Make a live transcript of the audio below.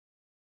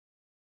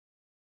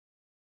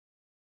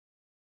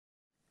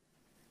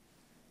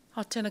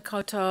O tēnā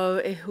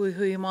koutou e hui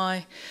hui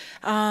mai.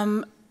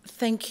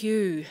 Thank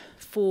you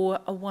for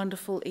a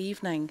wonderful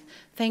evening.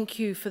 Thank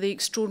you for the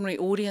extraordinary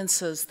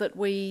audiences that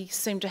we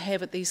seem to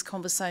have at these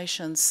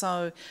conversations.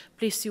 So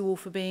bless you all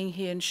for being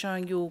here and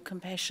showing your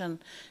compassion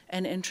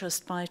and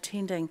interest by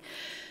attending.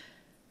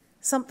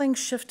 Something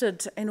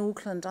shifted in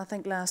Auckland, I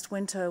think last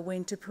winter,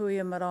 when Te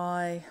Puia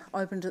Marae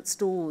opened its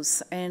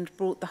doors and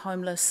brought the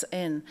homeless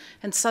in.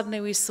 And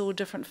suddenly we saw a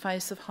different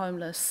face of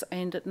homeless,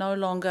 and it no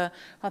longer,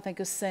 I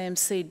think as Sam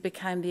said,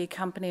 became the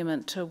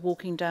accompaniment to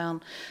walking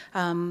down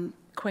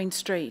Queen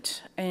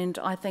Street. And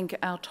I think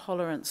our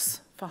tolerance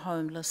for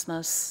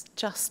homelessness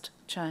just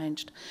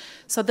changed.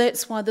 So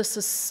that's why this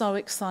is so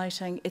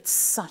exciting. It's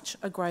such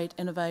a great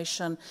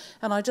innovation.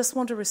 And I just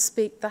want to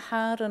respect the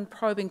hard and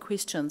probing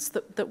questions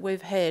that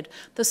we've had.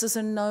 This is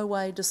in no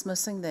way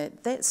dismissing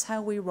that. That's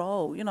how we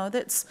roll. You know,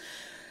 that's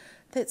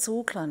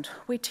Auckland.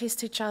 We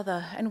test each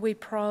other and we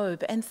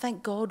probe, and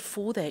thank God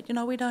for that. You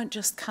know, we don't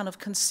just kind of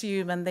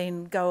consume and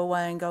then go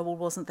away and go, well,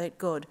 wasn't that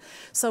good?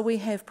 So we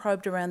have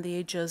probed around the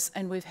edges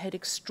and we've had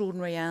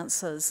extraordinary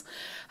answers.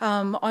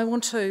 I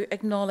want to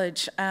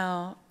acknowledge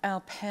our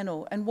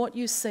panel, and what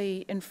you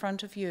see in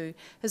front of you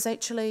is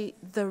actually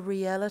the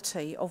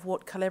reality of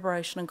what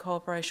collaboration and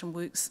cooperation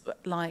works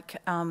like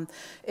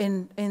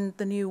in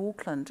the new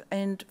Auckland,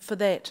 and for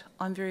that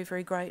I'm very,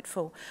 very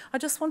grateful. I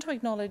just want to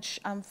acknowledge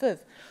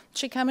Viv.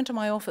 She came into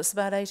my office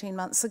about 18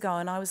 months ago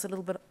and I was a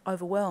little bit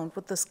overwhelmed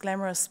with this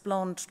glamorous,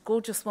 blonde,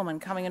 gorgeous woman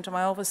coming into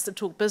my office to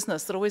talk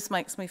business. That always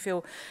makes me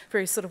feel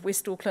very sort of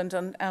West Auckland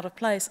and out of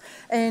place.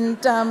 And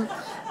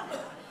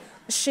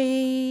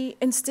she,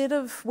 instead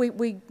of, we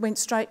went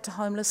straight to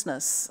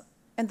homelessness,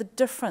 and the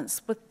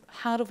difference with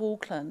Heart of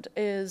Auckland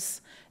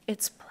is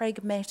its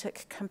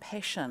pragmatic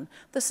compassion.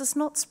 This is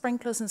not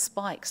sprinklers and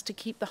spikes to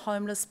keep the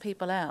homeless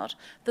people out.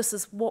 This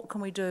is what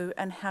can we do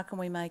and how can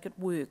we make it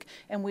work,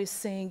 and we're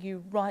seeing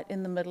you right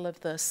in the middle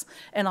of this,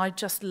 and I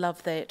just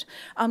love that.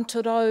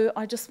 Te rau,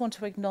 I just want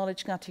to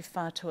acknowledge Ngāti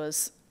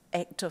Whātua's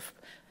active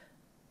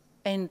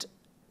and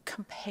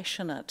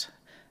compassionate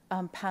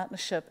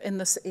partnership in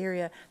this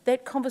area.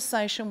 That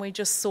conversation we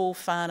just saw,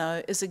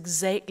 whānau, is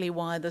exactly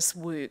why this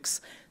works.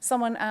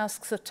 Someone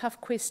asks a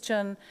tough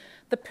question,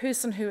 the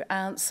person who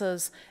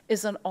answers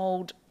is an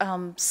old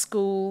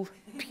school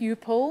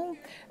pupil,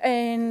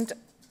 and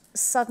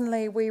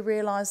suddenly we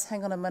realise,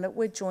 hang on a minute,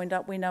 we're joined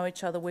up, we know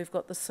each other, we've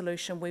got the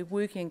solution, we're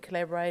working,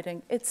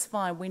 collaborating, it's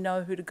fine, we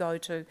know who to go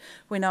to,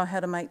 we know how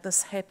to make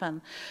this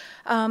happen.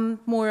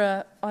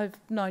 Moira, I've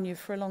known you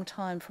for a long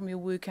time from your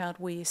work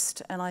out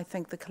west, and I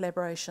think the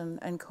collaboration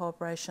and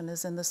cooperation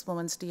is in this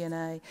woman's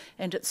DNA,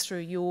 and it's through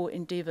your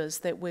endeavours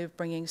that we're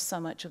bringing so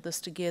much of this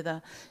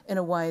together in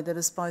a way that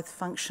is both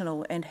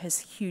functional and has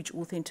huge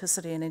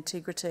authenticity and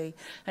integrity.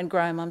 And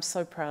Graham, I'm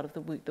so proud of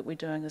the work that we're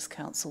doing as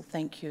council,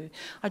 thank you.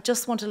 I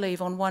just want to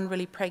leave on one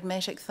really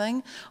pragmatic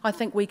thing. I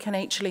think we can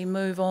actually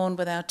move on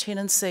with our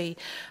tenancy.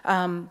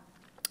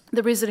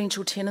 The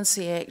Residential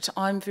Tenancy Act,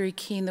 I'm very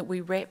keen that we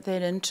wrap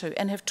that into,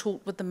 and have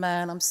talked with the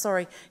mayor, and I'm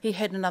sorry he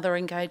had another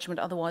engagement,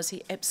 otherwise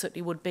he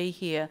absolutely would be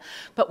here,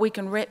 but we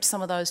can wrap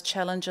some of those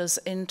challenges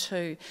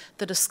into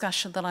the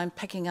discussion that I'm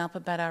picking up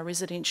about our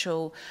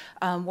residential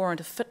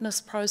warrant of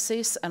fitness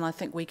process, and I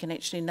think we can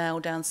actually nail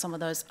down some of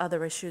those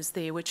other issues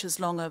there, which is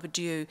long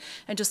overdue.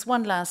 And just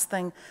one last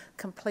thing,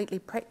 completely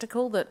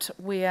practical, that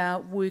we are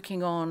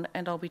working on,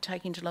 and I'll be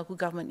taking to Local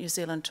Government New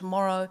Zealand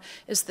tomorrow,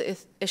 is the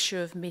issue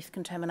of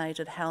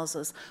meth-contaminated houses.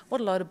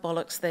 What a load of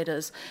bollocks that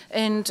is.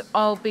 And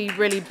I'll be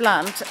really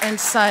blunt and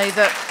say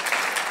that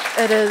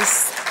it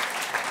is,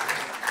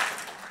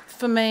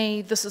 for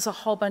me, this is a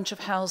whole bunch of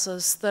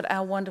houses that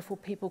our wonderful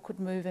people could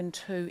move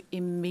into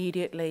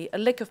immediately. A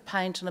lick of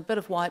paint and a bit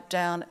of wipe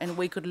down and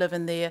we could live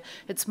in there.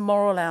 It's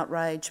moral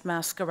outrage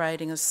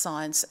masquerading as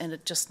science, and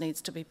it just needs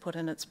to be put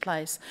in its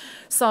place.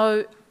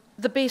 So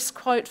the best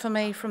quote for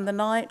me from the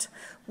night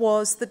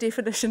was the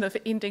definition of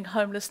ending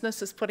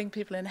homelessness is putting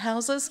people in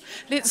houses.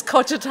 Let's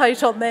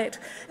cogitate on that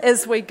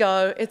as we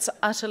go. It's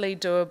utterly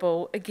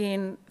doable.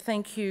 Again,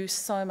 thank you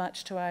so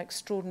much to our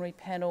extraordinary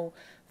panel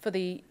for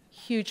the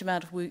huge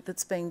amount of work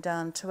that's being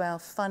done, to our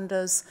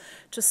funders,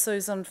 to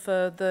Susan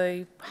for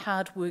the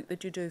hard work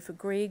that you do, for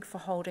Greg for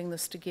holding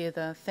this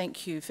together.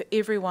 Thank you for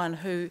everyone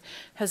who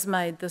has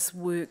made this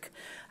work.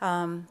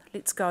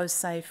 Let's go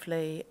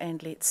safely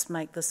and let's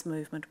make this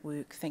movement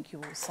work. Thank you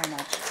all so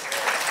much.